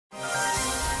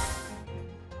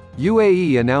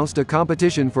UAE announced a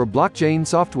competition for blockchain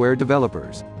software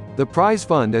developers. The prize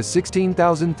fund is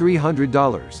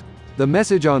 $16,300. The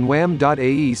message on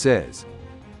wam.ae says,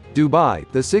 Dubai,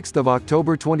 the 6th of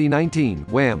October 2019,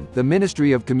 WAM, the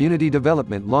Ministry of Community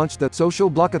Development launched the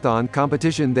Social Blockathon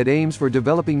Competition that aims for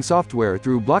developing software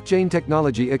through blockchain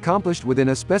technology accomplished within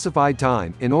a specified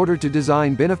time, in order to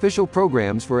design beneficial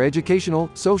programs for educational,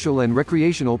 social and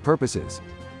recreational purposes.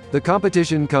 The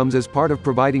competition comes as part of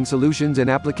providing solutions and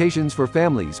applications for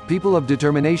families, people of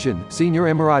determination,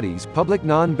 senior emiratis, public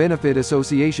non-benefit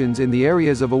associations in the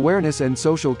areas of awareness and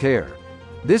social care.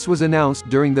 This was announced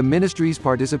during the ministry's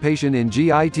participation in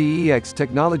GITEX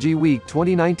Technology Week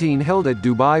 2019 held at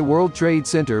Dubai World Trade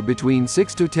Center between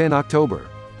 6 to 10 October.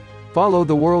 Follow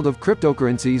the world of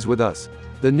cryptocurrencies with us.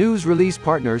 The news release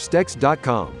partner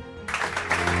stex.com.